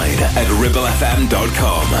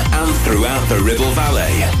ribblefm.com and throughout the Ribble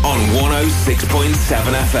Valley on 106.7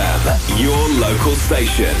 FM. Your local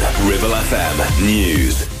station, Ribble FM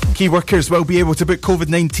News. Key workers will be able to book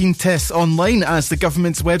COVID-19 tests online as the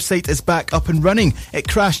government's website is back up and running. It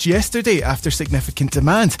crashed yesterday after significant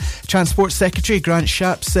demand. Transport Secretary Grant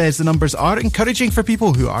Shapps says the numbers are encouraging for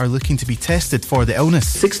people who are looking to be tested for the illness.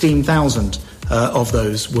 16,000 of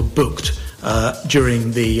those were booked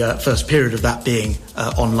during the first period of that being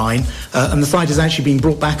online. And the site is actually being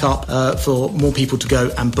brought back up for more people to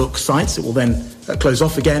go and book sites. It will then close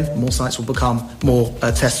off again. More tests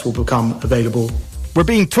will become available. We're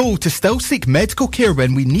being told to still seek medical care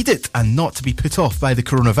when we need it and not to be put off by the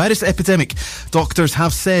coronavirus epidemic. Doctors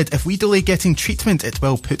have said if we delay getting treatment, it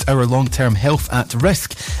will put our long-term health at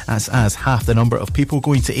risk, as half the number of people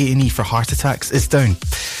going to A&E for heart attacks is down.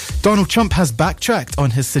 Donald Trump has backtracked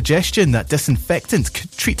on his suggestion that disinfectant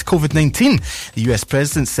could treat COVID-19. The US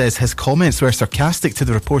president says his comments were sarcastic to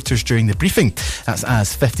the reporters during the briefing. That's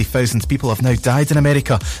as 50,000 people have now died in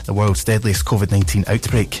America, the world's deadliest COVID-19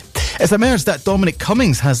 outbreak. It's emerged that Dominic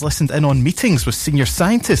Cummings has listened in on meetings with senior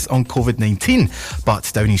scientists on COVID-19, but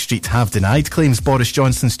Downing Street have denied claims Boris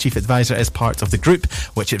Johnson's chief advisor is part of the group,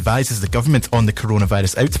 which advises the government on the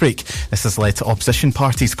coronavirus outbreak. This has led to opposition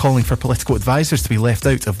parties calling for political advisors to be left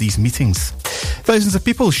out of these meetings. Thousands of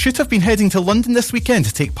people should have been heading to London this weekend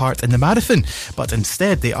to take part in the marathon, but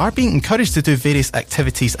instead they are being encouraged to do various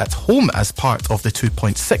activities at home as part of the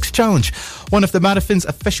 2.6 challenge. One of the marathon's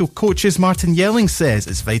official coaches, Martin Yelling, says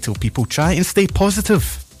it's vital people try and stay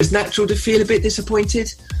positive. It's natural to feel a bit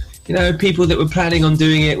disappointed. You know, people that were planning on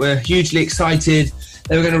doing it were hugely excited.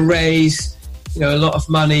 They were going to raise, a lot of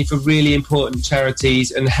money for really important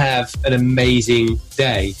charities and have an amazing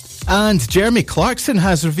day. And Jeremy Clarkson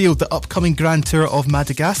has revealed the upcoming Grand Tour of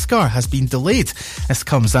Madagascar has been delayed. This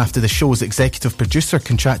comes after the show's executive producer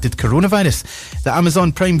contracted coronavirus. The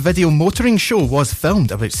Amazon Prime Video motoring show was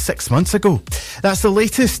filmed about 6 months ago. That's the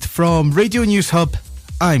latest from Radio News Hub.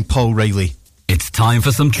 I'm Paul Riley. It's time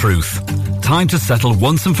for some truth. Time to settle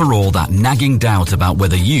once and for all that nagging doubt about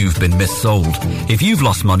whether you've been missold. If you've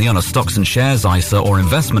lost money on a stocks and shares ISA or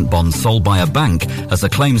investment bond sold by a bank as a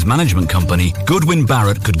claims management company, Goodwin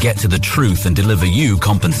Barrett could get to the truth and deliver you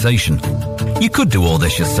compensation. You could do all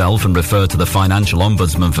this yourself and refer to the Financial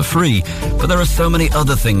Ombudsman for free, but there are so many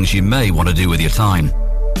other things you may want to do with your time.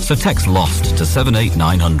 So text LOST to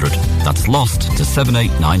 78900. That's LOST to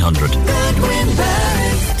 78900. Goodwin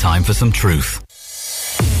Barrett. Time for some truth.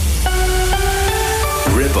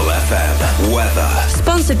 Ribble FM weather.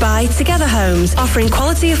 Sponsored by Together Homes, offering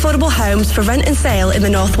quality affordable homes for rent and sale in the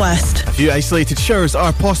northwest. A few isolated showers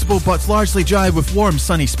are possible, but largely dry with warm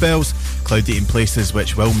sunny spells. Cloudy in places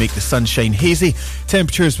which will make the sunshine hazy.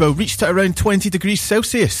 Temperatures will reach to around 20 degrees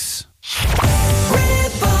Celsius.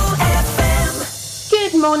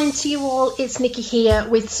 Good morning to you all. It's Nickie here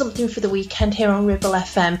with something for the weekend here on Ribble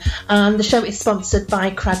FM, and the show is sponsored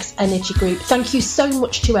by Craig's Energy Group. Thank you so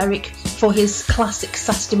much to Eric for his classic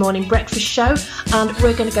Saturday morning breakfast show, and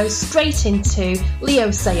we're going to go straight into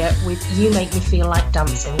Leo Sayer with You Make Me Feel Like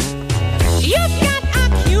Dancing. You've got a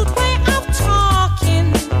cute way of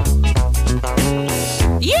talking.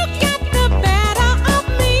 You got the better of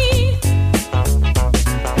me.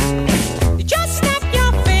 Just snap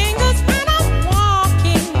your fingers and I'm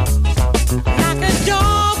walking like a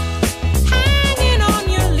dog hanging on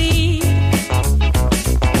your lead.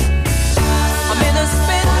 I'm in a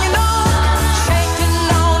spin, shaking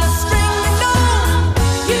on a string,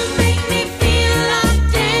 you make me feel like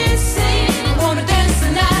dancing. Wanna dance the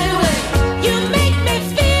night away. You make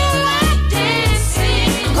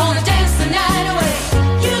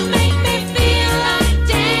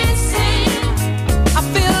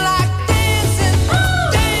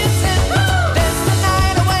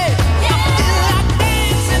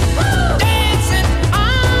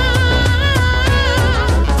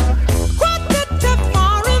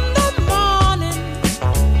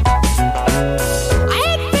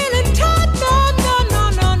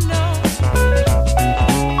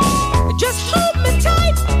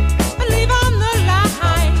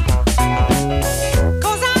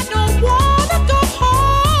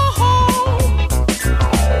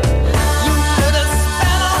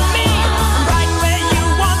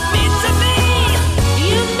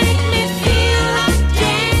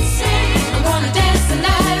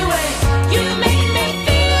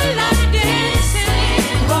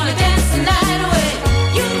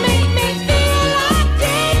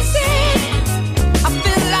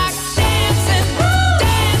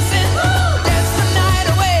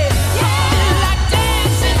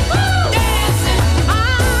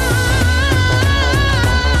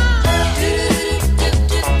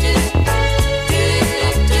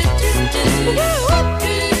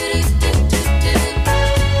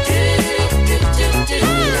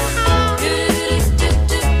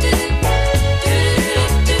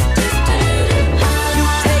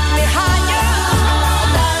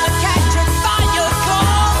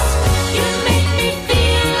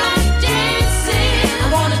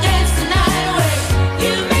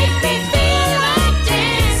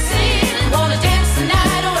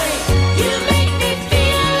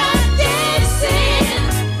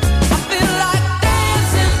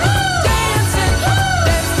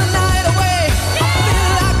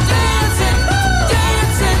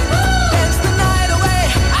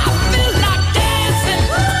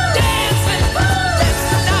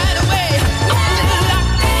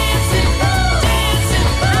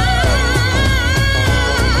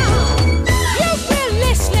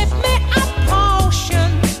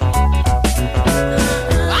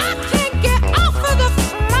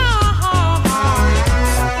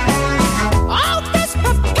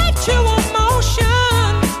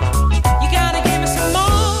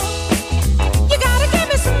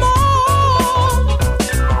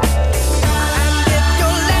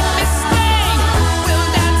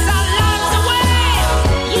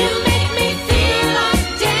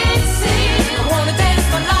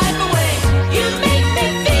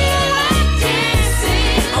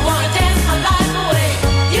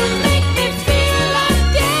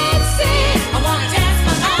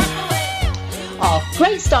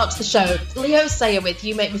start to the show. Leo Sayer with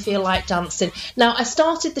You Make Me Feel Like Dancing. Now, I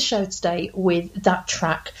started the show today with that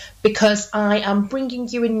track because I am bringing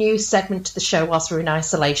you a new segment to the show whilst we're in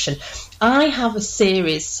isolation. I have a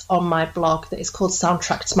series on my blog that is called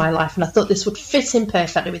Soundtrack to My Life, and I thought this would fit in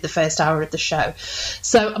perfectly with the first hour of the show.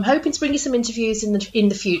 So I'm hoping to bring you some interviews in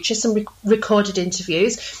the future, some recorded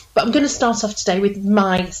interviews, but I'm going to start off today with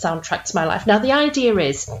my soundtrack to my life. Now, the idea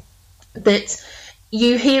is that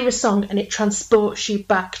you hear a song and it transports you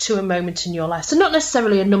back to a moment in your life. So not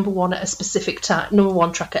necessarily a number one at a specific time, number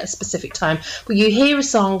one track at a specific time, but you hear a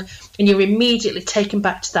song and you're immediately taken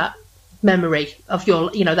back to that memory of your,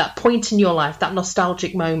 that point in your life, that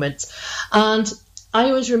nostalgic moment. And I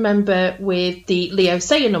always remember with the Leo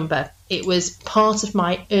Sayer number, it was part of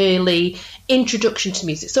my early introduction to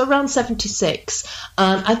music. So around 76.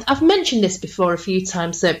 And I've mentioned this before a few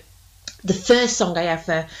times, that the first song I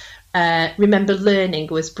ever remember learning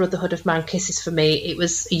was Brotherhood of Man Kisses for Me. It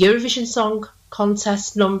was a Eurovision Song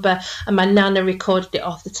Contest number, and my nana recorded it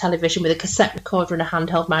off the television with a cassette recorder and a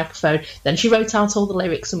handheld microphone. Then she wrote out all the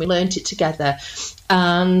lyrics and we learnt it together.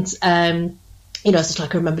 And it's just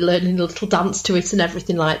like I remember learning a little dance to it and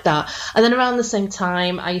everything like that. And then around the same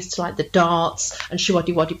time, I used to like the Darts and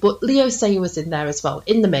Shwaddy Waddy, but Leo Sayer was in there as well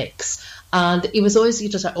in the mix, and he was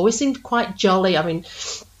always always seemed quite jolly. I mean,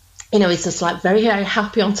 he's just like very, very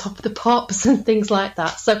happy on top of the pops and things like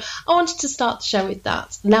that. So I wanted to start the show with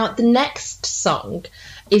that. Now, the next song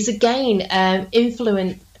is again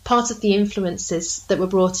part of the influences that were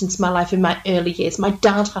brought into my life in my early years. My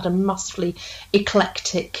dad had a massively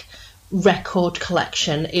eclectic record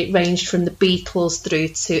collection. It ranged from the Beatles through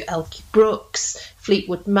to Elkie Brooks,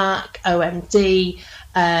 Fleetwood Mac, OMD,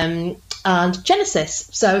 and Genesis.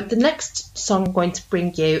 So the next song I'm going to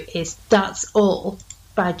bring you is That's All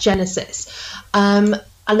by Genesis. And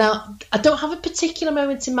now I don't have a particular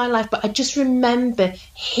moment in my life, but I just remember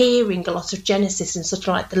hearing a lot of Genesis in sort of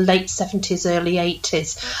like the late 70s, early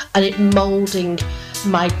 80s, and it moulding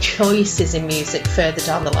my choices in music further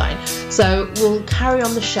down the line. So we'll carry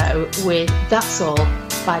on the show with That's All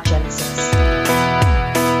by Genesis.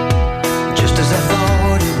 Just as I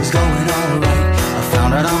thought it was going alright, I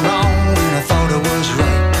found out I'm wrong when I thought it was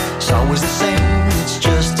right. It's always the same, it's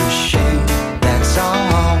just a shame. That's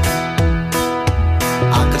all.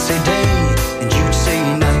 I could say day and you'd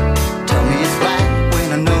say night. Tell me it's black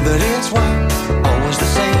when I know that it's white. Always the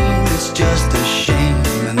same, it's just a shame,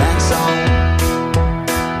 and that's all.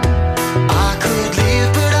 I could leave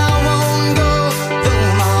but I won't go,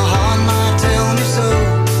 though my heart might tell me so.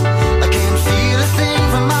 I can't feel a thing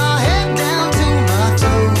from my head down to my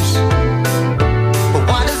toes. But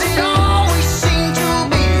why does it always seem to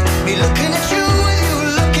be me looking at you and you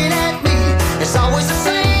looking at me? It's always the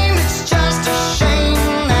same, it's just a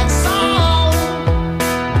shame, that's all.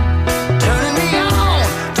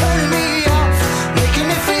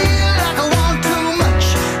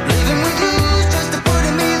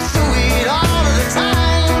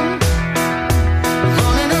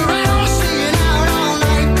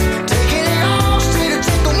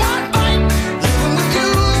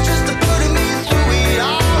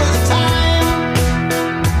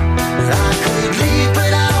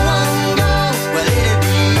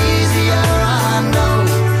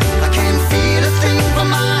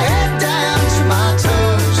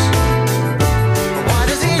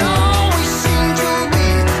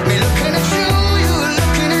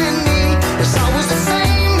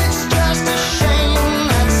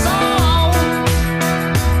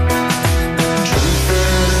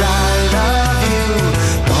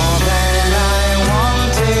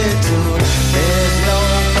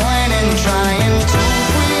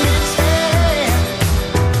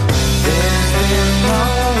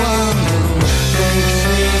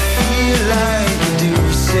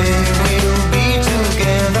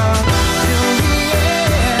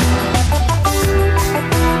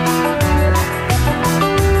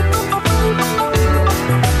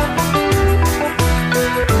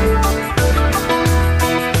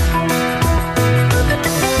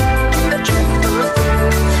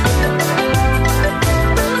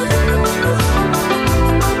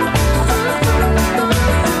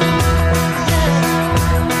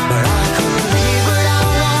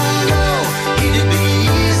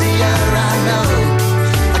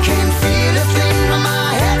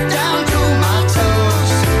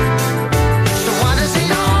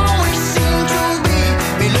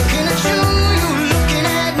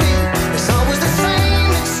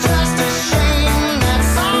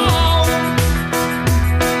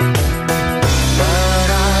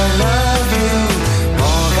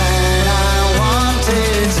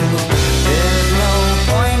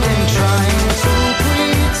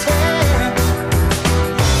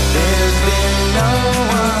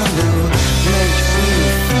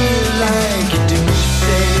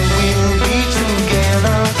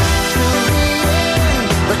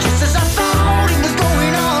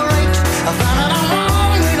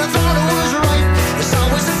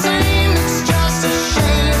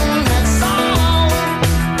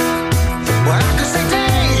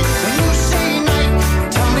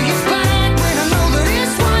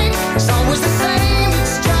 was the same.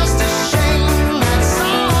 It's just a shame. That's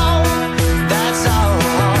all. That's all.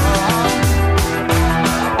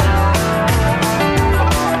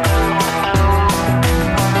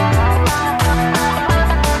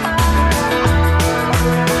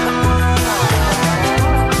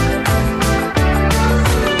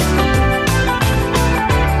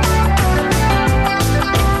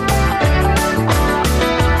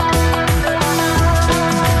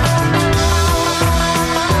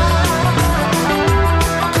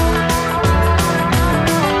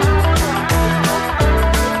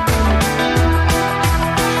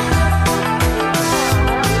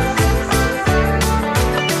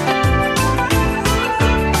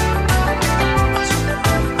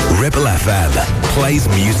 Ribble FM plays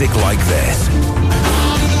music like this.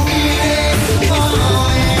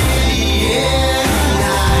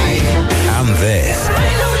 And this.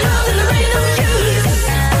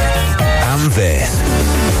 And this.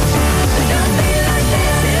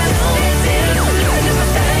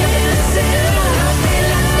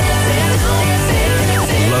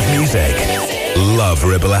 Love music. Love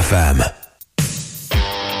Ribble FM.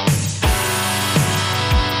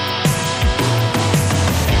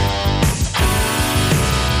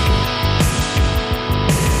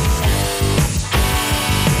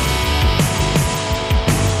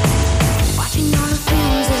 Watching all the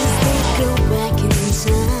films as they go back in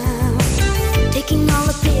time, taking all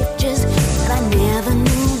the pictures that I never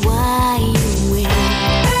knew why you went.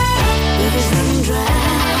 Rivers running dry,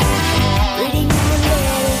 reading all the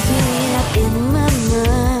letters made up in my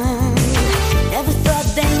mind.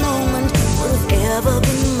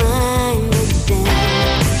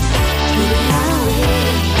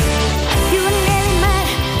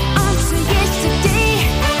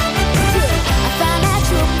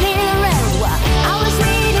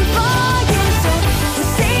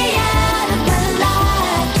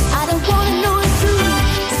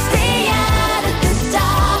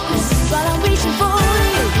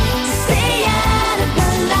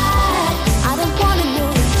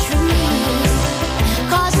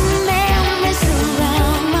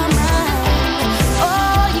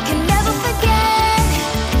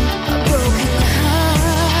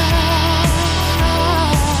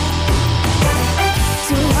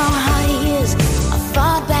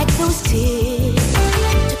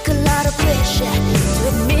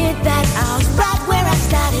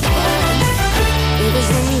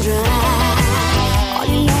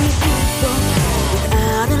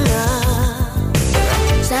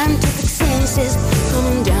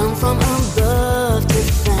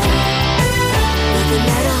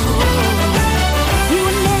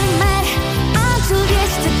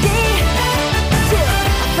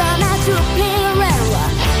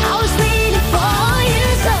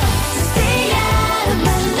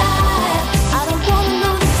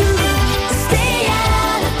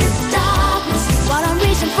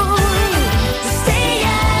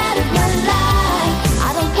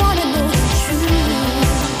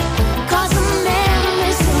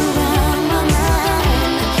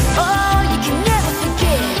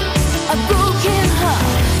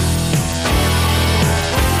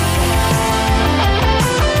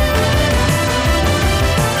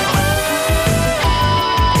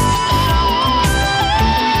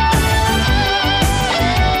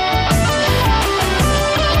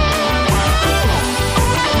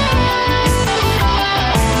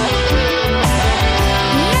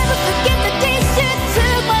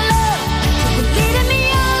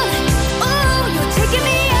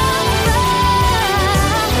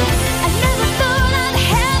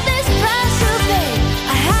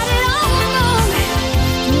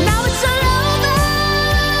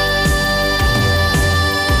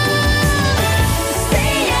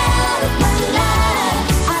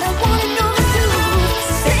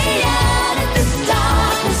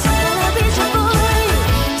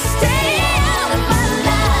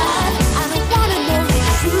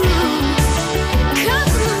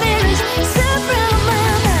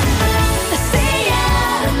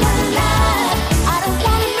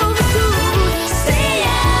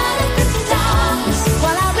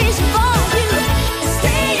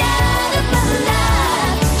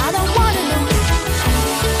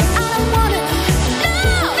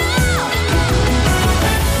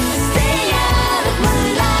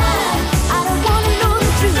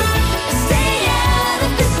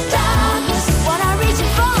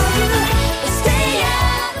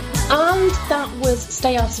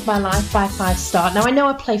 Photographs of My Life by Five Star. Now, I know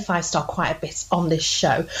I play Five Star quite a bit on this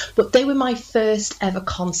show, but they were my first ever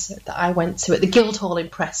concert that I went to at the Guildhall in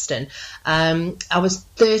Preston. I was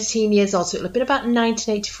 13 years old, so it would have been about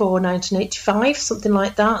 1984, 1985, something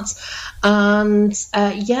like that. And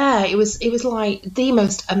it was like the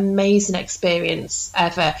most amazing experience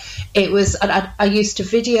ever. It was, I used to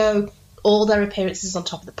video all their appearances on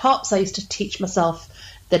Top of the Pops. I used to teach myself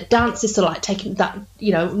the dances, so like taking that,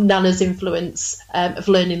 Nana's influence of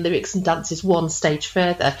learning lyrics and dances one stage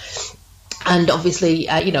further. And obviously,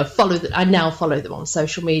 I now follow them on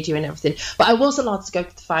social media and everything. But I was allowed to go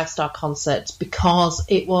to the Five Star concert because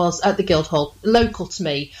it was at the Guildhall, local to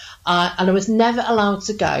me. And I was never allowed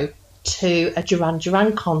to go to a Duran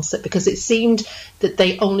Duran concert because it seemed that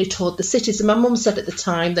they only toured the cities. And my mum said at the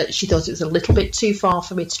time that she thought it was a little bit too far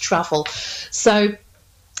for me to travel. So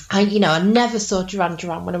I never saw Duran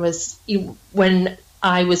Duran when I was, sort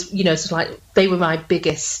of like, they were my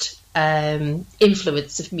biggest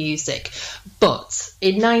influence of music. But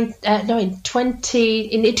in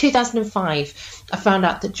 2005, I found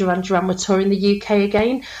out that Duran Duran were touring the UK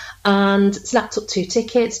again, and snapped up 2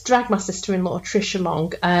 tickets, dragged my sister-in-law Trish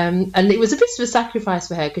along, and it was a bit of a sacrifice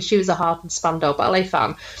for her because she was a hardened Spandau Ballet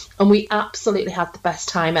fan, and we absolutely had the best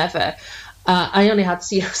time ever. I only had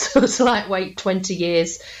to wait 20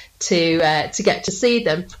 years to get to see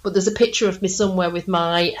them, but there's a picture of me somewhere with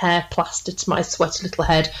my hair plastered to my sweaty little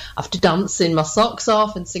head after dancing my socks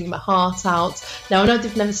off and singing my heart out. Now, I know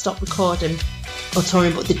they've never stopped recording or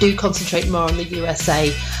touring, but they do concentrate more on the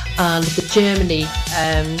USA and the Germany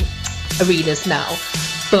arenas now.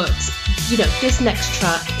 But this next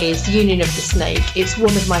track is Union of the Snake. It's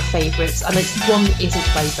one of my favourites, and it's one that isn't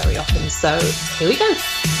played very often, so here we go.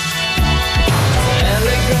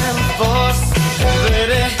 Telegram force,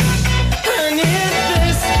 baby. And if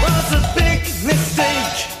this was a big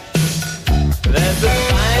mistake, there's a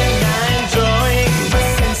fine line drawing my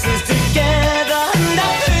senses together, and I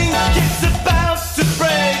think it's about to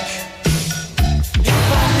break. If I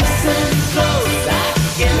listen close, I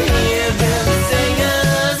can hear them sing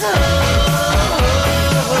us home.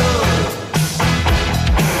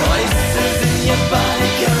 Voices in your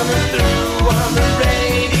body coming through on the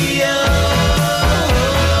radio.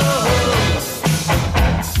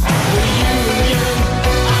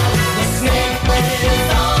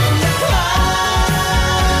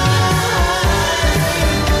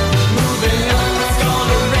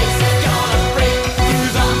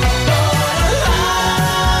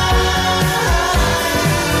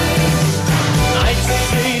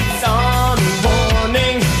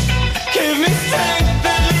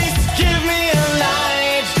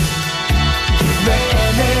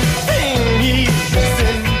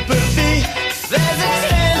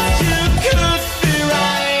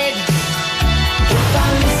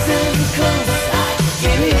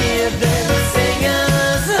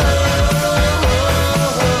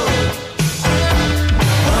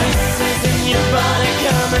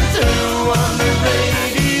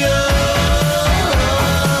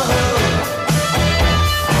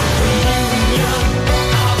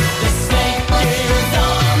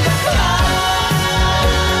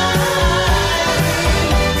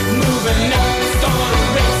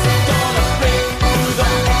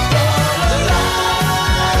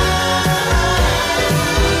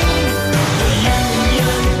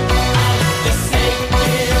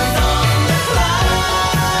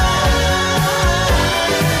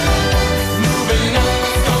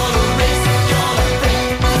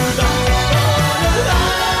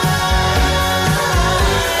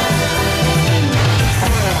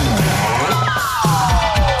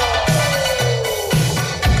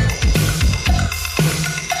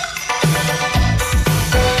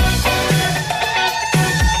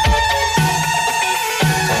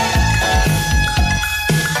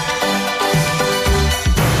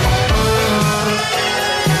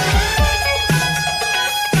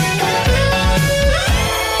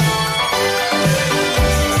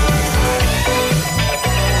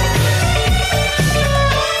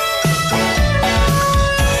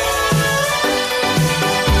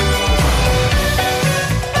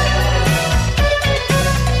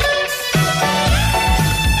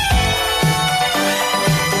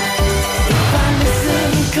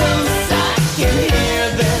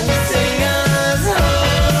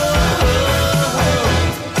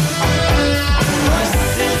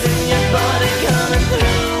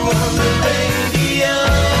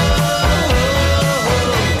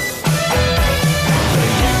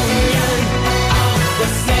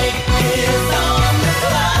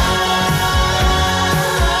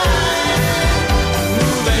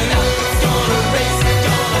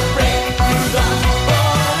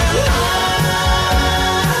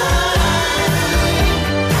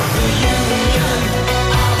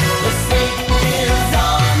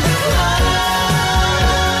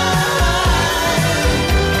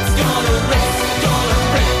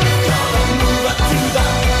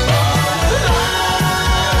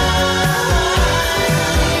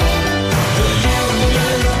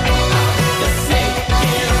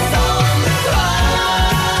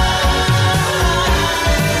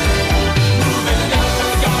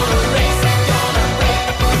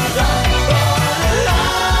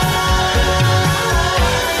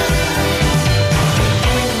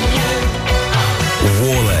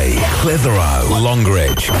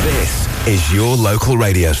 Longridge. This is your local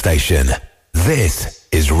radio station. This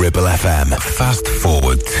is Ribble FM. Fast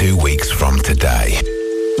forward 2 weeks from today.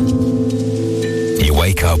 You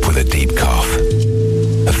wake up with a deep cough,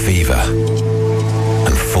 a fever,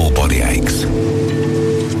 and full body aches.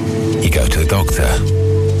 You go to the doctor,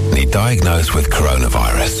 and you're diagnosed with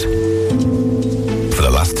coronavirus. For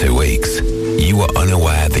the last 2 weeks, you were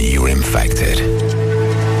unaware that you were infected.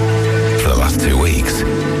 For the last 2 weeks,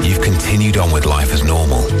 you've continued on with life as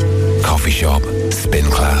normal. Coffee shop, spin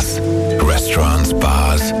class, restaurants,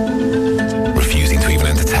 bars, refusing to even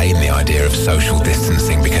entertain the idea of social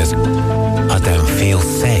distancing because I don't feel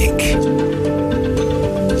sick.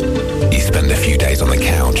 You spend a few days on the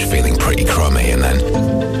couch feeling pretty crummy and then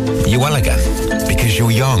you're well again because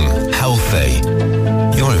you're young, healthy,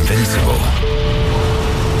 you're invincible.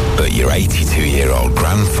 But your 82-year-old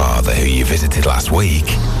grandfather who you visited last week,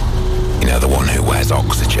 you know, the one who wears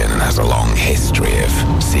oxygen and has a long history of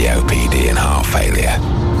COPD and heart failure.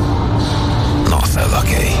 Not so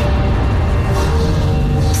lucky.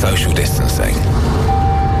 Social distancing.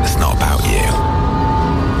 It's not about you.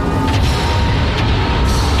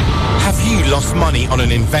 Have you lost money on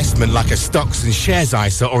an investment like a stocks and shares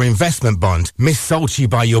ISA or investment bond, missold to you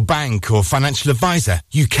by your bank or financial advisor?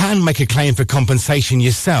 You can make a claim for compensation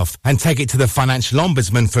yourself and take it to the Financial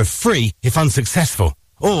Ombudsman for free if unsuccessful.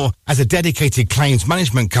 Or, as a dedicated claims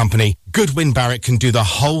management company, Goodwin Barrett can do the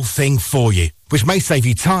whole thing for you, which may save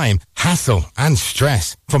you time, hassle and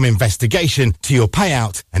stress. From investigation to your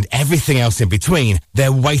payout and everything else in between,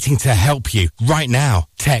 they're waiting to help you right now.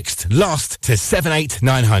 Text LOST to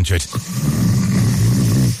 78900.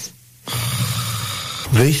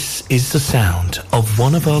 This is the sound of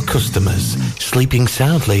one of our customers sleeping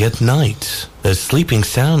soundly at night. They're sleeping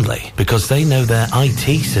soundly because they know their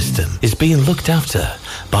IT system is being looked after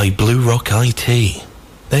by Blue Rock IT.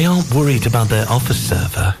 They aren't worried about their office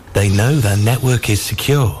server. They know their network is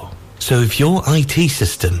secure. So if your IT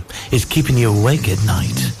system is keeping you awake at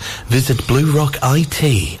night, visit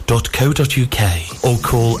bluerockit.co.uk or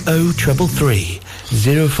call 0333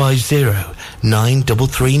 050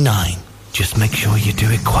 9339. Just make sure you do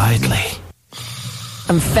it quietly.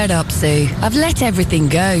 I'm fed up, Sue. I've let everything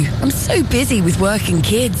go. I'm so busy with work and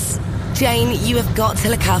kids. Jane, you have got to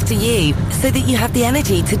look after you so that you have the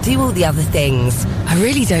energy to do all the other things. I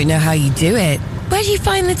really don't know how you do it. Where do you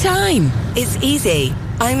find the time? It's easy.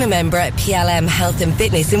 I'm a member at PLM Health and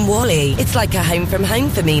Fitness in Whalley. It's like a home from home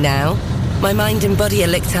for me now. My mind and body are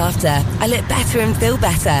looked after. I look better and feel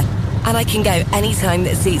better. And I can go anytime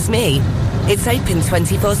that suits me. It's open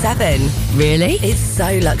 24/7. Really? It's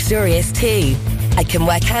so luxurious too. I can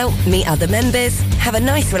work out, meet other members, have a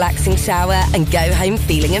nice relaxing shower and go home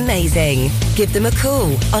feeling amazing. Give them a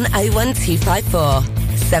call on 01254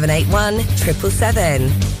 781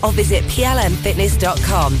 777 or visit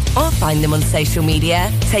plmfitness.com or find them on social media.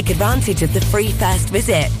 Take advantage of the free first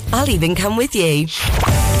visit. I'll even come with you.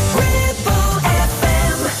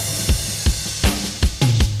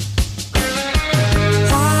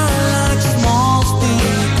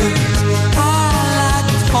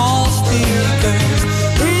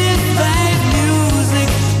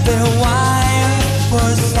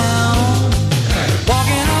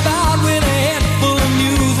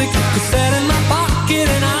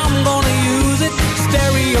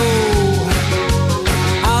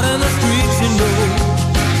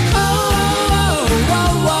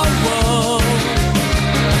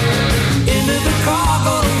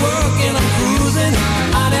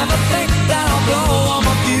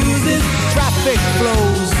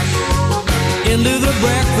 Into the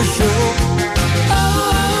breakfast show.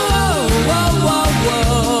 Oh, oh, oh, oh,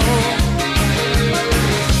 oh.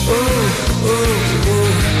 Oh, oh, oh.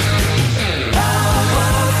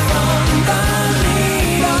 Power from the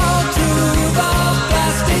needle to the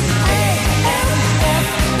plastic. AM,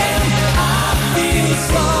 FM, I feel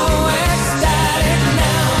so ecstatic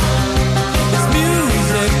now. It's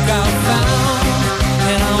music I found,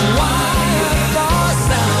 and I'm wired for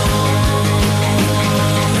sound.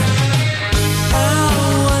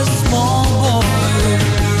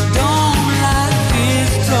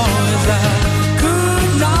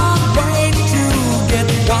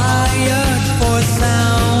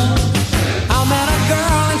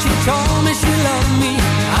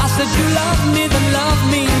 You love me, then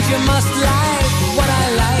love means you must like what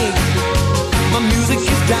I like. My music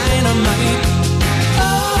is dynamite.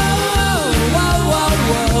 Oh, whoa, whoa,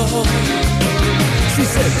 whoa. She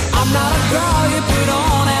said, I'm not a girl you put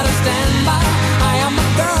on at a standby. I am a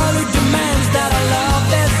girl who demands that our love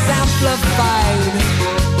is amplified.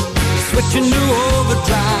 Switching to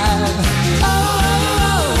overdrive.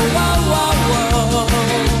 Oh, whoa, whoa, whoa.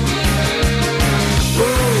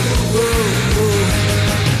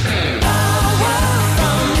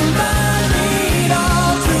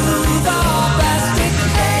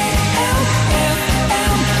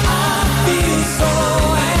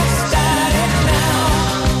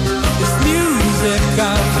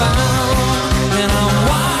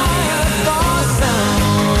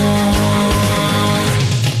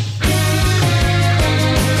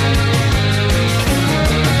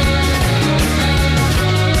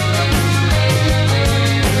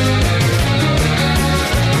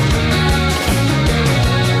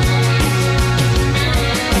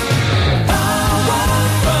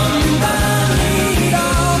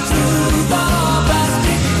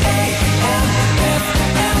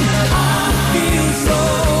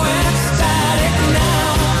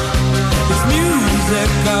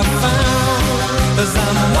 'cause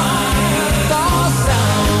I'm wired for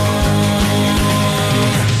sound.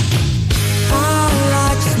 I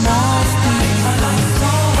like small speakers, I like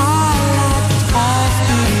tall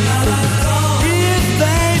speakers. If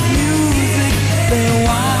they've music, they're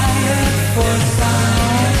wired for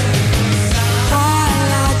sound. I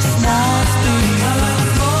like small speakers, I like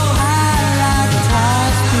tall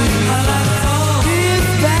speakers. If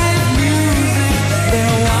they've music,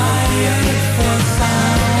 they're wired for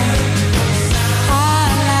sound. I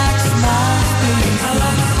like small speakers, I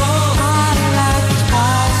like tall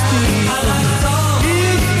speakers.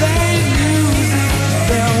 If they've music,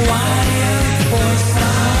 they're wired for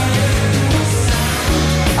sound.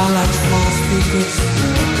 I like small speakers,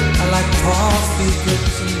 I like tall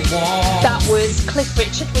speakers and walls. That was Cliff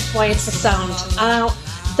Richard with Wired for Sound. Now,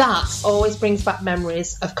 that always brings back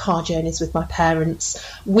memories of car journeys with my parents.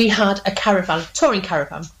 We had a caravan, touring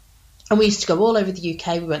caravan, and we used to go all over the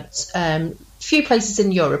UK. We went a few places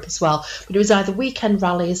in Europe as well, but it was either weekend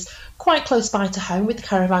rallies quite close by to home with the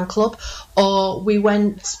caravan club, or we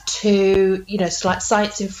went to, like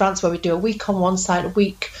sites in France where we do a week on one site, a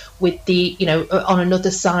week with the, on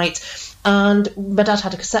another site. And my dad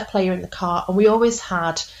had a cassette player in the car, and we always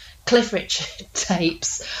had Cliff Richard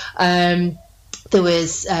tapes. There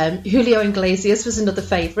was Julio Iglesias was another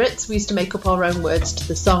favourite. We used to make up our own words to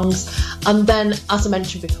the songs. And then, as I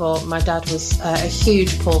mentioned before, my dad was a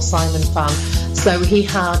huge Paul Simon fan. So he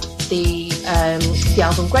had the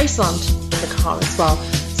album Graceland in the car as well.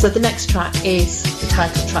 So the next track is the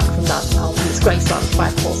title track from that album. It's Graceland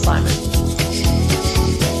by Paul Simon.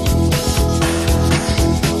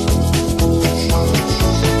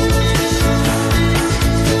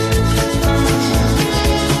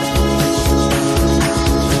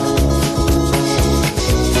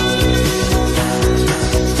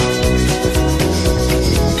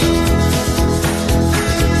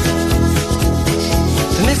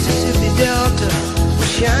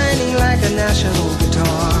 Shining like a national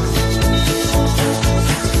guitar.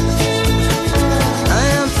 I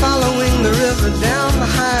am following the river down the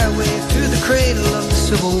highway through the cradle of the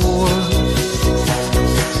Civil War.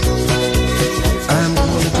 I'm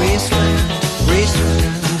going to Graceland,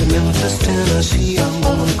 Graceland, to Memphis, Tennessee. I'm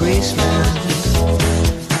going to Graceland.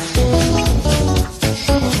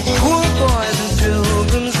 Poor boys and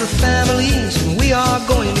pilgrims with families, and we are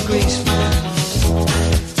going to Graceland.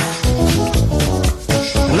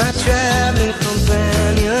 My traveling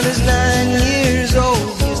companion is 9 years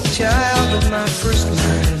old. He's the child of my first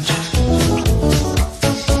marriage.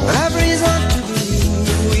 I've reason to believe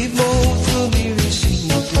we both will be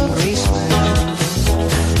received in Graceland.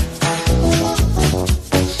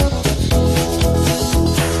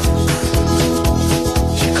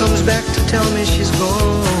 She comes back to tell me she's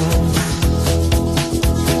gone,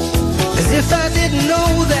 as if I didn't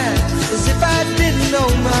know that, as if I didn't know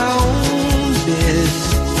my own bed.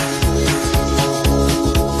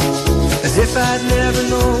 As if I'd never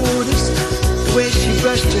noticed the way she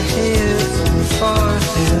brushed her hair from her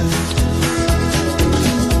forehead.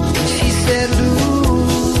 And she said,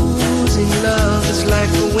 losing love is like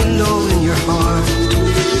a window in your heart.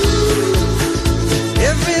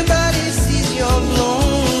 Everybody sees you're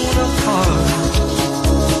blown apart.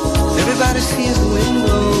 Everybody sees the wind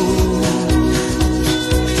blow.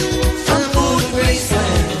 I'm going to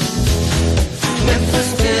Graceland, Memphis,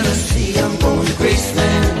 Tennessee. I'm going to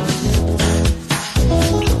Graceland.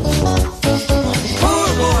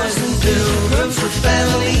 Pilgrims with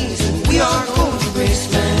families, and we are going to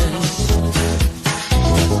Graceland.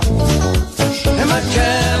 And my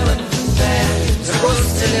traveling companions are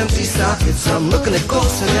ghosts and empty sockets. I'm looking at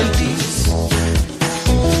ghosts and empties.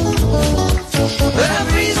 But I've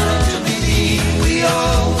reason to believe we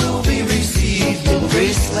all will be received in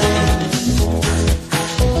Graceland.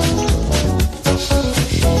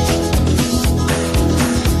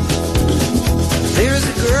 There's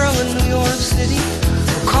a girl in New York City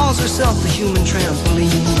who calls herself the human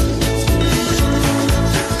trampoline.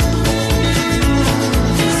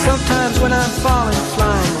 Sometimes when I'm falling,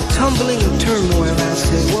 flying, tumbling in turmoil, I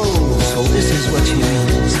say, whoa, so this is what she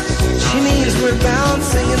means. She means we're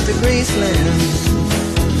bouncing into Graceland.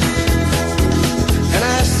 And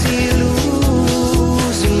I see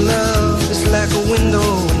losing love is like a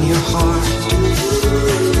window in your heart.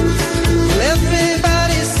 Well,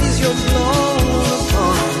 everybody sees you're blown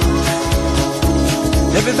apart.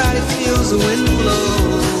 Everybody feels the wind blow.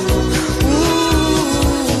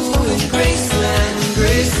 Ooh, in Graceland,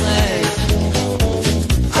 Graceland.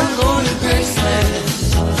 I'm going to Graceland.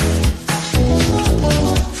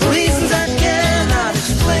 For reasons I cannot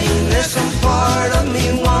explain, there's some part of me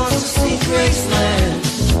wants to see Graceland.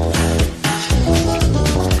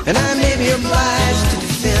 And I I may be obliged to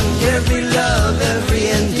defend every love, every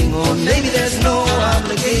ending, or maybe there's no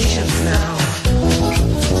obligations now.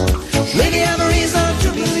 Maybe I have a reason to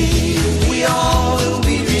believe we all will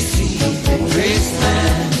be received in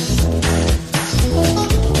Graceland.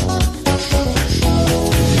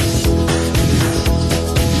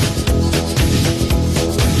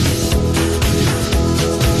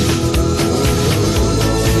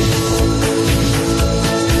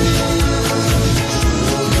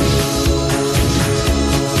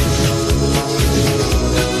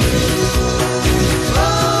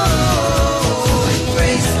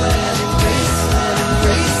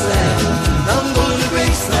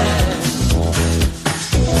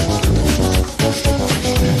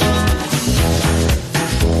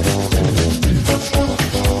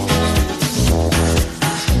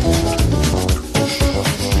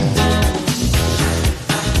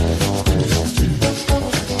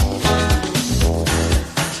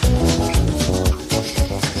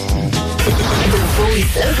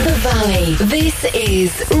 Of the Valley. This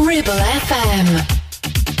is Ribble FM.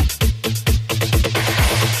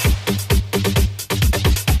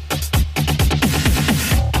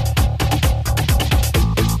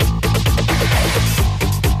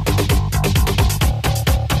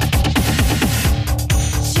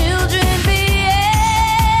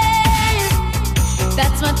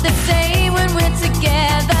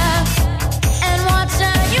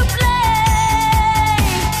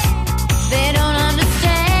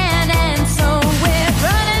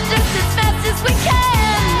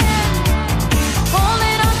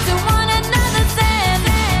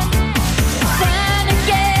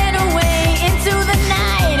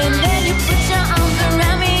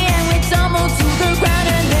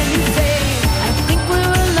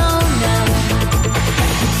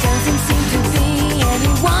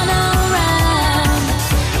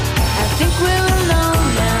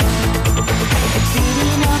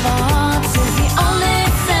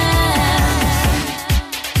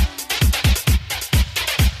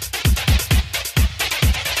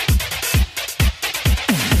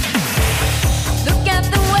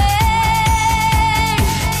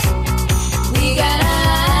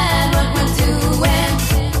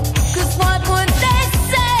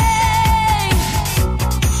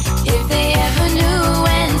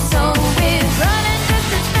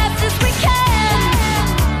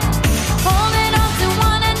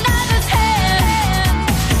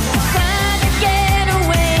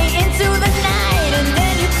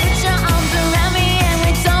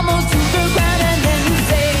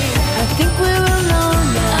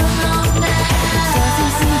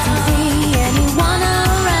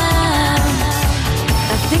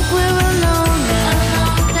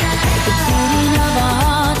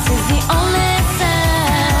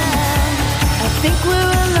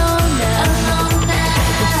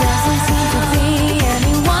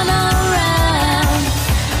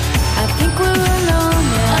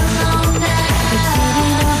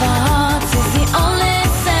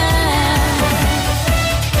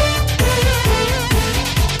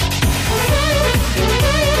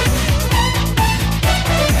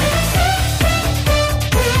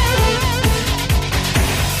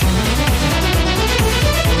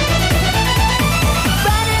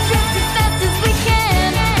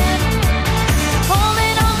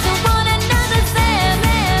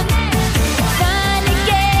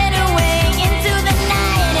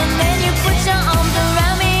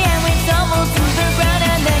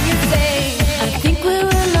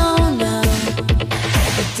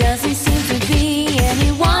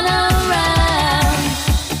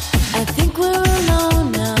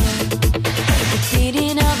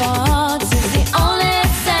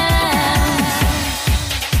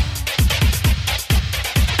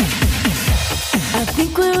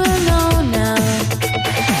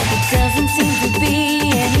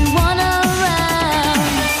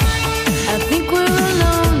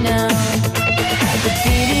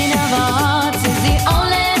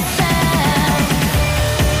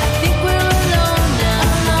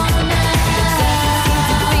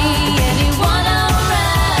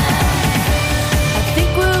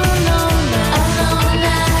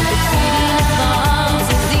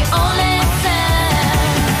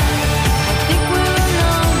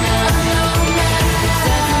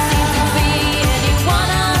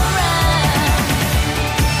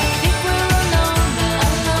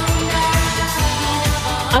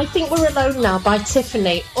 Alone Now by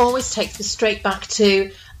Tiffany always takes me straight back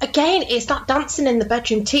to, again, it's that dancing in the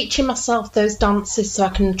bedroom, teaching myself those dances so I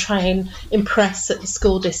can try and impress at the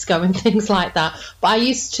school disco and things like that. But I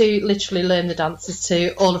used to literally learn the dances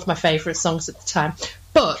to all of my favourite songs at the time.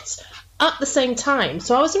 But at the same time,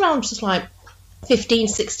 so I was around just like 15,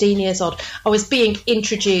 16 years old, I was being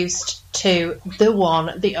introduced to the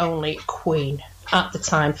one, the only Queen at the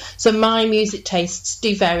time. So my music tastes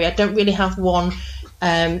do vary. I don't really have one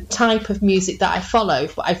type of music that I follow,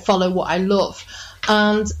 but I follow what I love.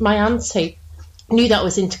 And my auntie knew that I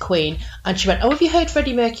was into Queen, and she went, "Oh, have you heard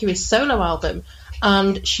Freddie Mercury's solo album?"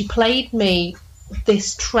 And she played me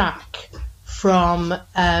this track from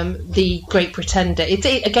The Great Pretender.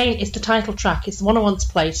 Again, it's the title track. It's the one I want to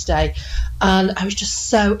play today. And I was just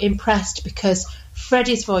so impressed because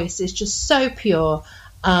Freddie's voice is just so pure,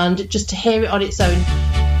 and just to hear it on its own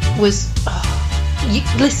was...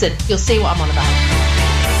 listen, you'll see what I'm on about.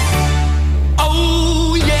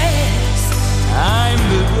 Oh yes, I'm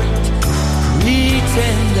the great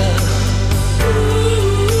pretender.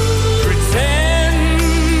 Pretending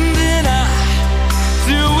I'm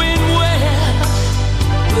doing well.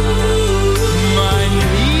 My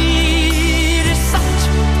need is such,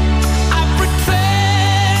 I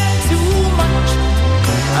pretend too much.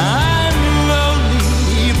 I'm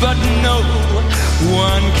lonely, but no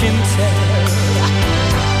one can tell.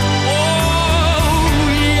 Oh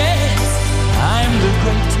yes, I'm the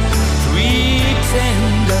great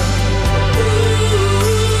pretender.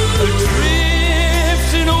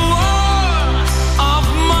 Adrift in a war of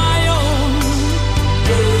my own.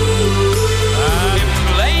 I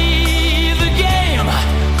play the game,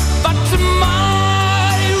 but to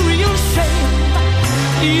my real shame,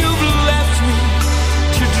 you've left me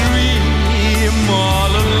to dream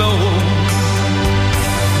all alone.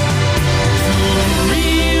 Too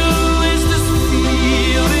real is this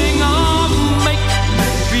feeling of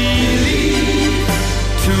make-believe.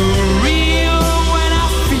 Too real when I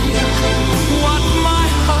feel what my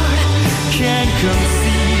heart can't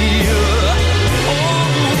conceal. Oh,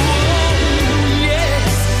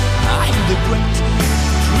 yes, I'm the great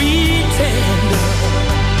pretender.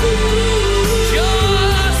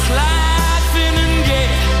 Just laughing and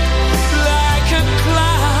gay like a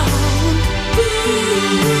clown.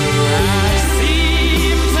 I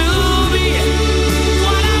seem to be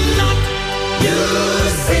what I'm not. You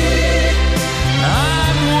see,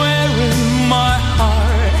 I'm wearing my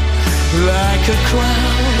heart like a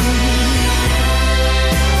crown,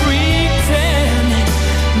 pretending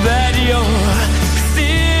that you're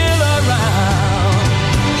still around.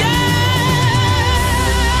 Yeah.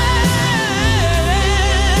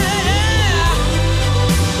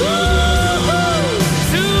 Ooh,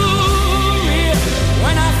 too real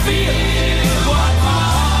when I feel what my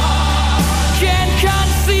heart can't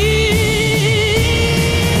conceal.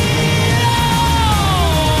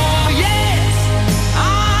 Oh, yes,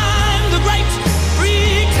 I'm the great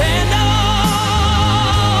pretender.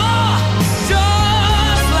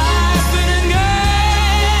 Just laughing and gay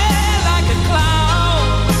like a clown.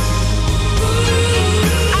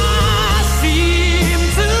 I seem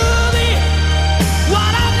to be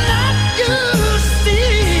what I'm not. You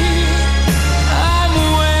see, I'm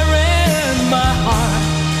wearing my heart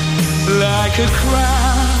like a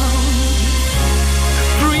crown,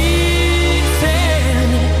 pretending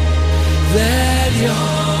that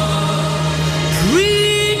you're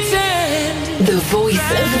pretending. The voice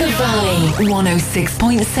of the valley,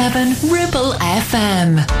 106.7 Ribble FM.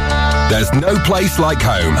 There's no place like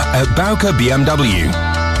home at Bowker BMW.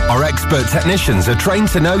 Our expert technicians are trained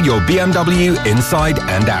to know your BMW inside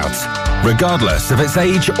and out, regardless of its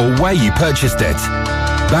age or where you purchased it.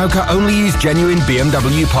 Bowker only use genuine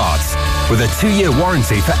BMW parts with a 2-year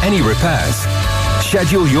warranty for any repairs.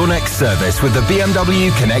 Schedule your next service with the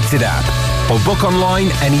BMW Connected app or book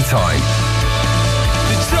online anytime.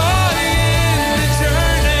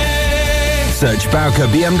 Search Bowker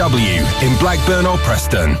BMW in Blackburn or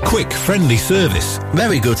Preston. Quick, friendly service.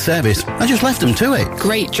 Very good service. I just left them to it.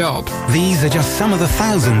 Great job. These are just some of the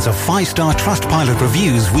thousands of 5-star Trustpilot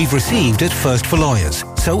reviews we've received at First for Lawyers.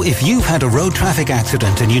 So if you've had a road traffic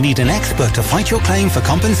accident and you need an expert to fight your claim for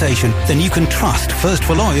compensation, then you can trust First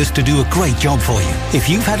for Lawyers to do a great job for you. If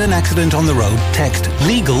you've had an accident on the road, text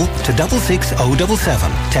LEGAL to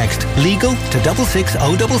 66077. Text LEGAL to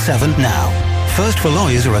 66077 now. First for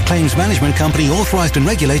Lawyers are a claims management company authorised and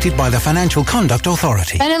regulated by the Financial Conduct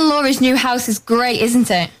Authority. Ben and Laura's new house is great, isn't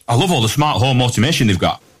it? I love all the smart home automation they've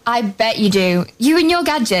got. I bet you do. You and your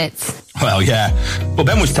gadgets. Well, yeah. But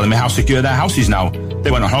Ben was telling me how secure their house is now. They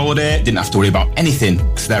went on holiday, didn't have to worry about anything,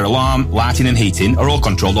 because their alarm, lighting and heating are all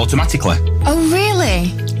controlled automatically. Oh,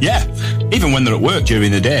 really? Yeah. Even when they're at work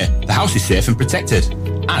during the day, the house is safe and protected.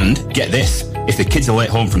 And, get this, if the kids are late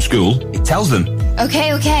home from school, it tells them.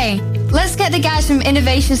 Okay. Let's get the guys from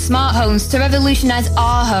Innovation Smart Homes to revolutionise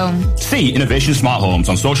our home. See Innovation Smart Homes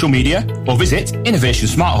on social media or visit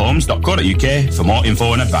innovationsmarthomes.co.uk for more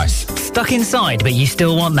info and advice. Stuck inside but you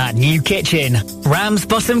still want that new kitchen?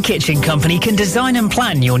 Ramsbottom Kitchen Company can design and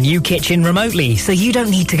plan your new kitchen remotely so you don't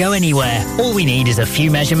need to go anywhere. All we need is a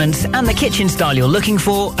few measurements and the kitchen style you're looking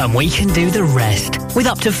for, and we can do the rest. With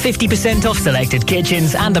up to 50% off selected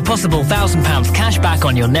kitchens and a possible £1,000 cash back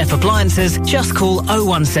on your NEF appliances, just call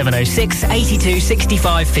 01706 82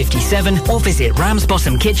 65 57 or visit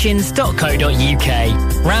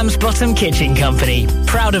ramsbottomkitchens.co.uk. Ramsbottom Kitchen Company.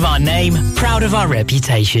 Proud of our name, proud of our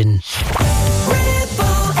reputation.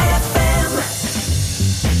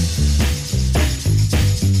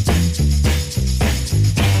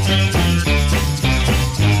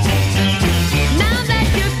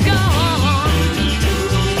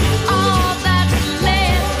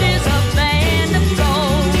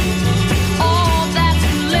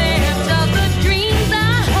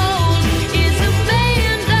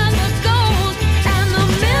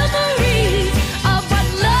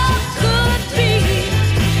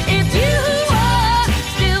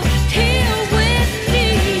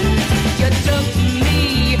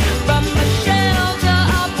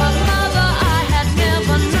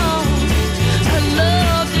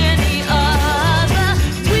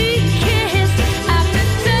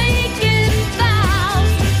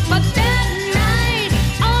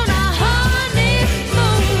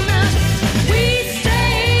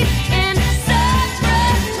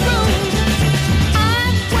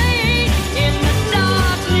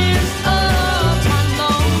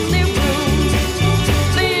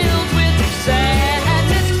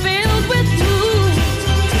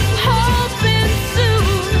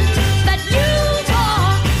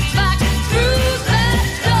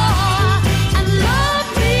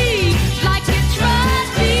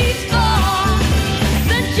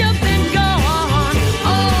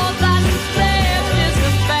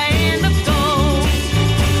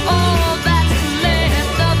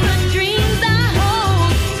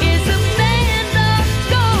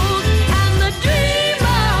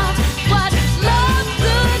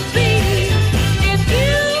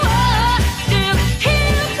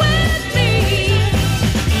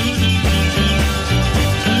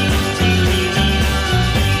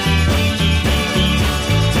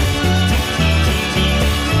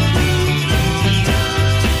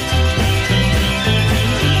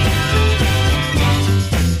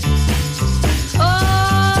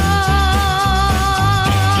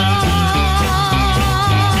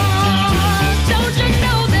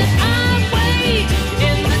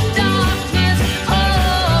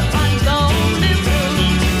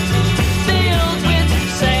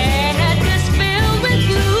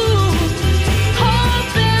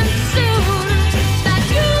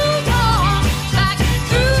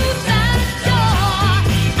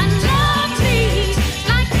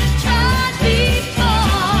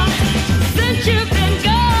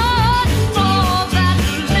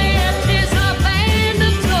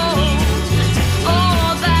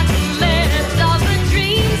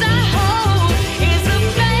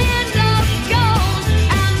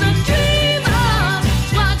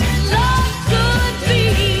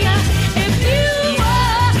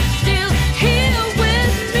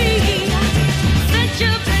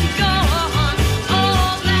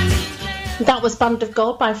 That was Band of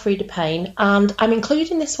Gold by Frida Payne, and I'm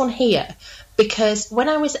including this one here because when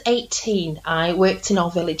I was 18 I worked in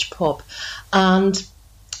our village pub, and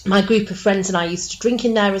my group of friends and I used to drink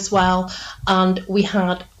in there as well, and we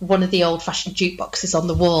had one of the old-fashioned jukeboxes on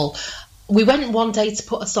the wall. We went one day to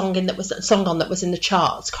put a song on that was in the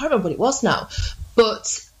charts. I can't remember what it was now,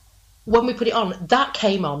 but when we put it on, that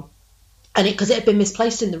came on, and because it had been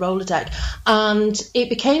misplaced in the roller deck, and it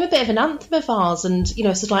became a bit of an anthem of ours, and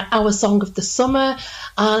sort of like our song of the summer.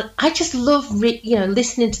 And I just love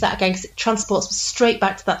listening to that again, because it transports me straight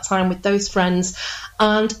back to that time with those friends.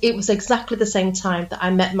 And it was exactly the same time that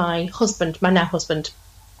I met my husband, my now husband.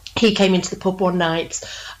 He came into the pub one night,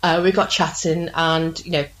 we got chatting, and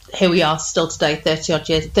here we are still today,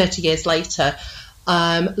 30 years later,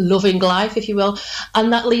 loving life, if you will.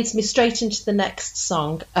 And that leads me straight into the next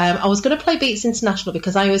song. I was going to play Beats International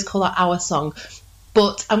because I always call that our song,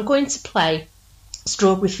 but I'm going to play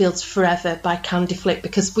Strawberry Fields Forever by Candy Flip,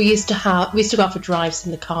 because we used to go out for drives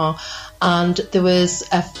in the car, and there was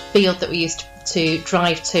a field that we used to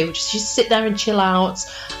drive to, just sit there and chill out.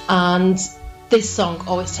 And this song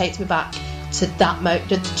always takes me back to that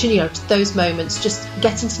to those moments, just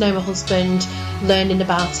getting to know my husband, learning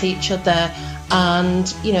about each other,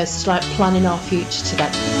 and it's like planning our future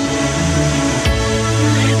together.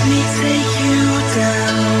 Let me take you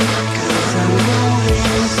down, 'cause I'm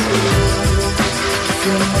always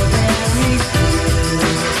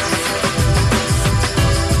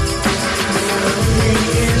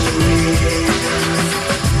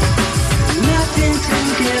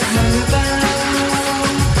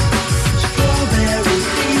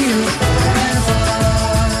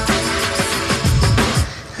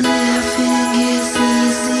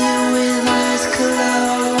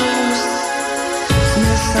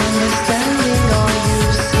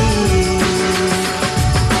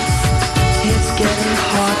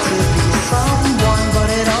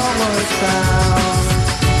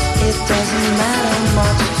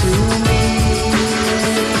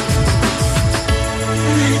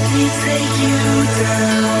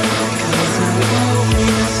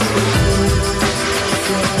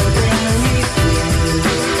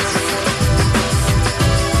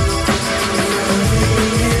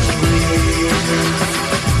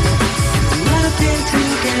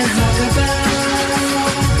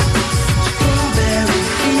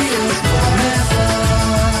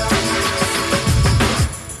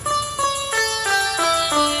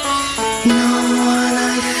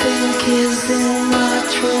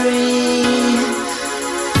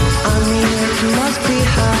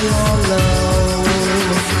your love.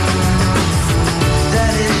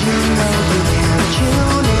 That is, you know you can't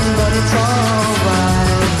tune in, but it's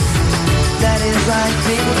alright. That is, I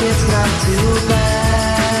think it's not too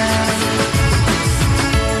bad.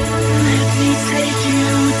 Let me take you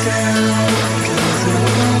down, 'cause I'm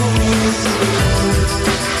going smooth.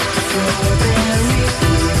 Strawberry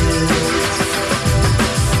fields.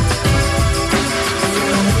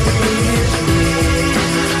 Nothing is real.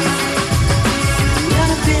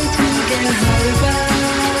 Nothing to get hurt about.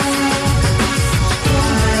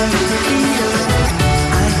 Strawberry fields.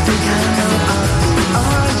 I think I know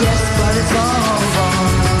oh yes, but it's all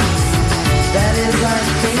wrong. That is, I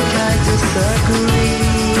think I disagree.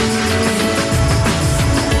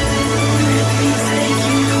 Let me take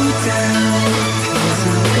you down, 'cause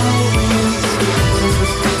I'm going smooth.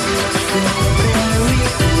 Strawberry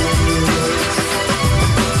fields.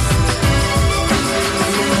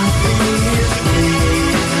 Nothing is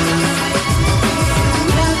real.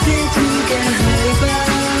 Nothing to get hurt about.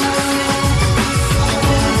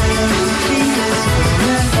 Strawberry fields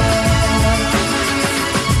forever.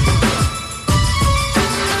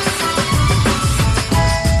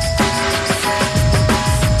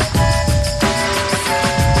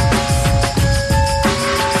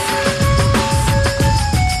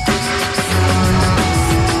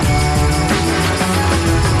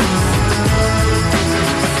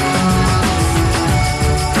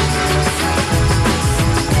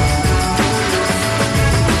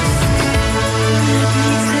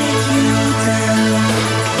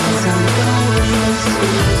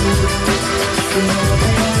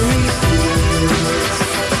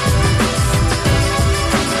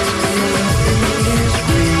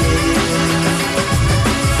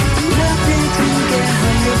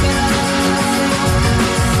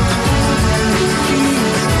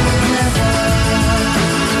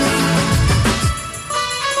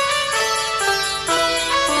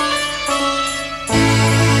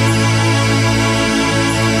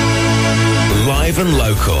 Live and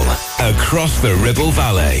local, across the Ribble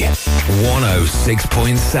Valley.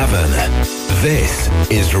 106.7. This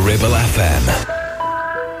is Ribble FM.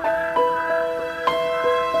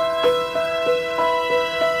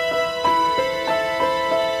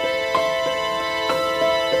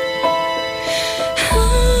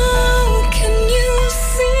 How can you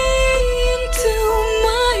see into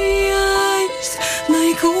my eyes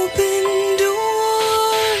like open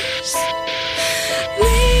doors,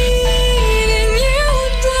 leading you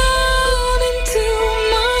down into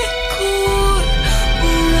my core,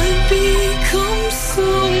 where I become so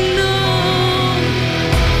numb?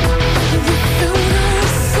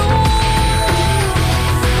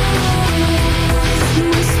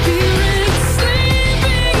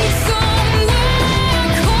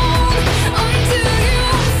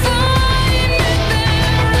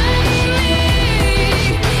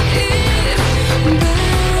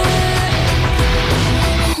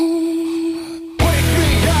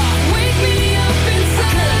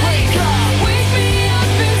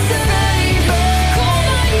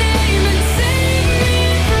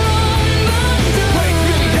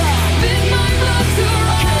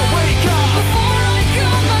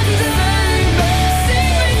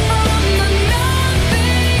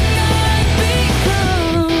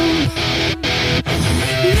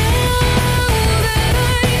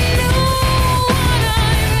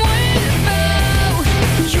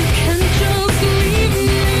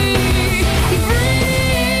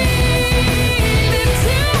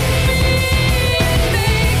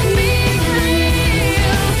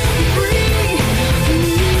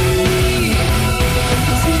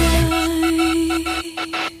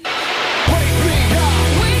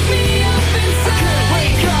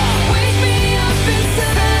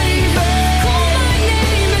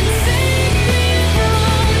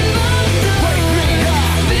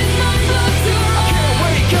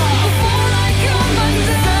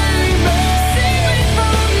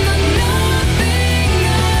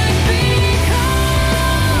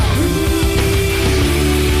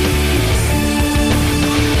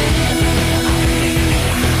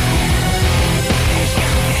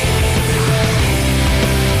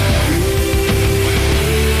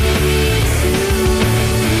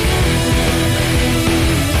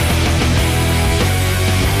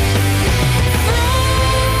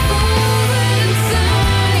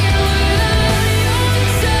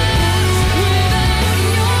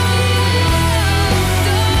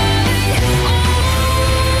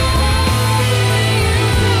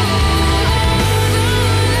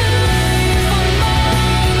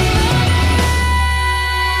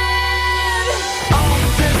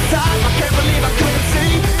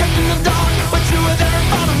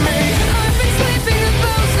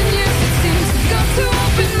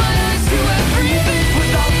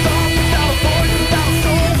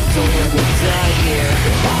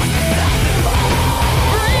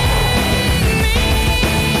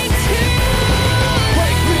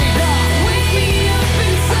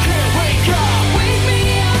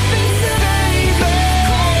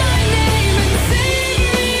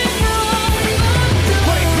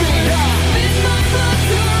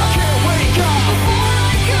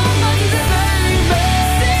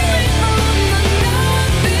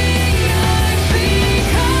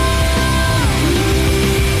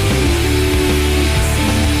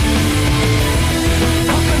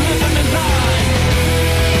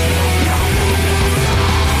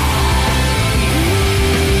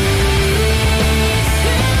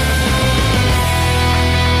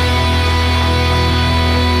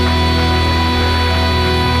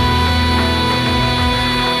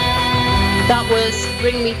 That was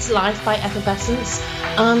Bring Me to Life by Effervescence,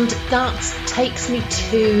 and that takes me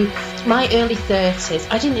to my early 30s.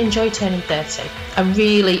 I didn't enjoy turning 30.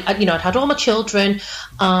 I'd had all my children,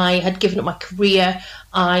 I had given up my career,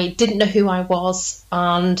 I didn't know who I was,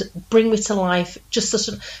 and Bring Me to Life just sort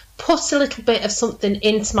of put a little bit of something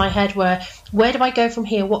into my head where do I go from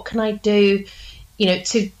here? What can I do,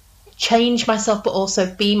 to change myself but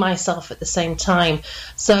also be myself at the same time.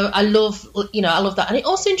 So I love that, and it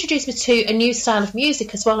also introduced me to a new style of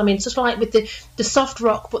music as well. I mean, sort of like with the soft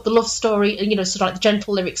rock but the love story, sort of like the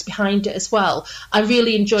gentle lyrics behind it as well. I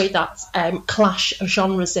really enjoyed that clash of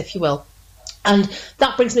genres, if you will. And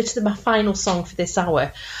that brings me to my final song for this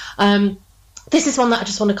hour. This is one that I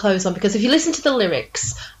just want to close on, because if you listen to the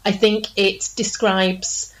lyrics, I think it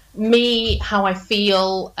describes me, how I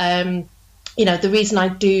feel, the reason I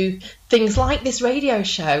do things like this radio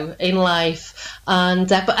show in life, and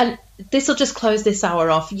this will just close this hour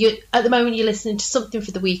off. At the moment, you're listening to Something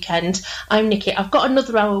for the Weekend. I'm Nikki. I've got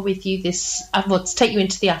another hour with you to take you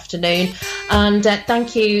into the afternoon, and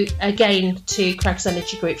thank you again to Craig's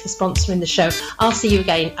Energy Group for sponsoring the show. I'll see you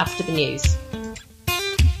again after the news.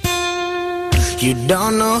 You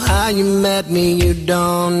don't know how you met me, you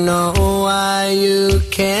don't know why you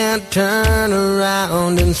can't turn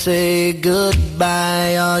around and say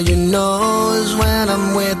goodbye. All you know is when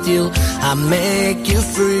I'm with you, I make you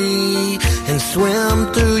free and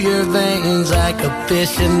swim through your veins like a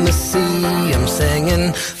fish in the sea. I'm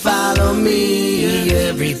singing, follow me,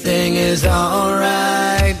 everything is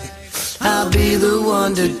alright. I'll be the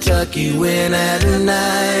one to tuck you in at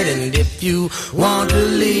night. And if you want to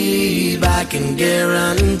leave, I can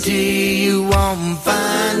guarantee you won't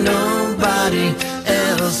find nobody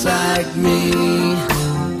else like me.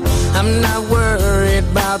 I'm not worried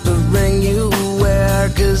about the ring you wear,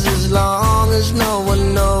 'cause as long as no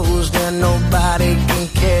one knows, then nobody can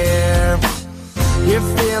care. You're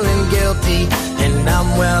feeling guilty, and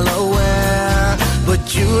I'm well aware,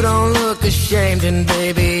 but you don't look ashamed, and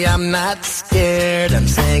baby, I'm not scared. I'm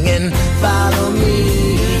singing, follow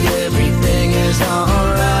me, everything is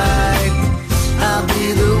alright. I'll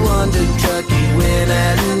be the one to tuck you in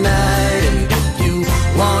at night. And if you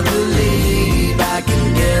want to leave, I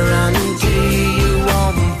can guarantee you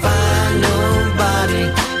won't find nobody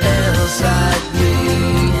else like me.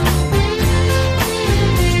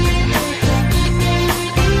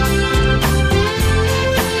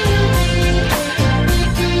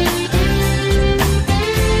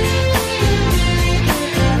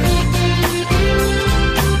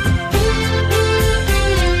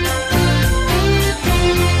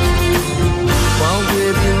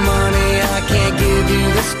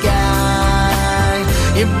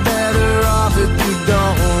 You're better off if you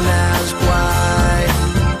don't ask why.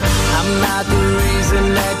 I'm not the reason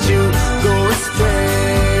that you go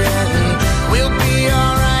astray, and we'll be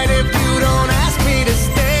alright if you don't ask me to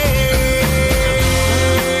stay.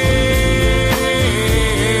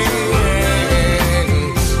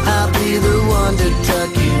 I'll be the one to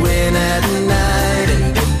tuck you in at night,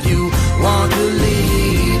 and if you want to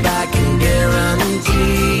leave, I can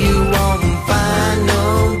guarantee you won't find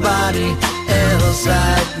nobody else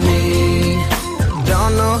like me.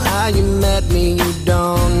 Don't know how you met me, you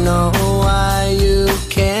don't know why you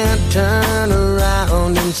can't turn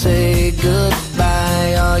around and say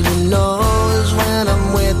goodbye. All you know is when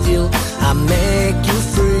I'm with you, I make you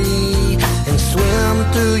free and swim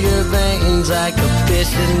through your veins like a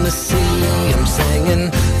fish in the sea. I'm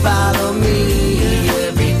singing, follow me,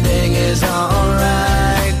 everything is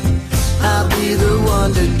alright. I'll be the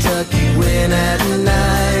one to tuck you in at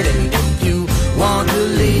night. And if you want to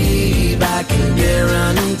leave, I can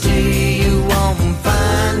guarantee you won't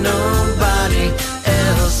find nobody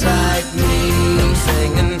else like me. I'm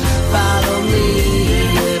singing, follow me,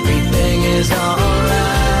 everything is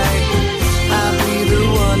alright. I'll be the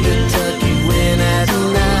one to tuck you in at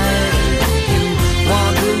night. If you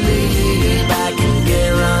want to leave, I can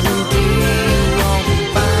guarantee you won't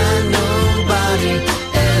find nobody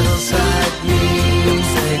else like me. I'm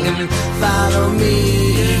singing, follow me,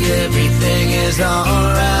 everything is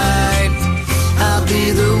alright. I'll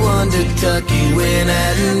be the one to tuck you in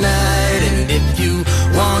at night. And if you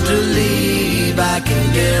want to leave, I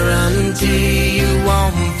can guarantee you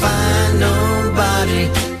won't find nobody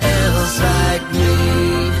else like me.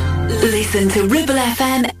 Listen to Ribble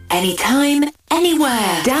FM anytime,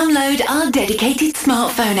 anywhere. Download our dedicated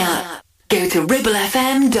smartphone app. Go to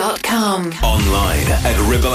ribblefm.com. Online at Ribble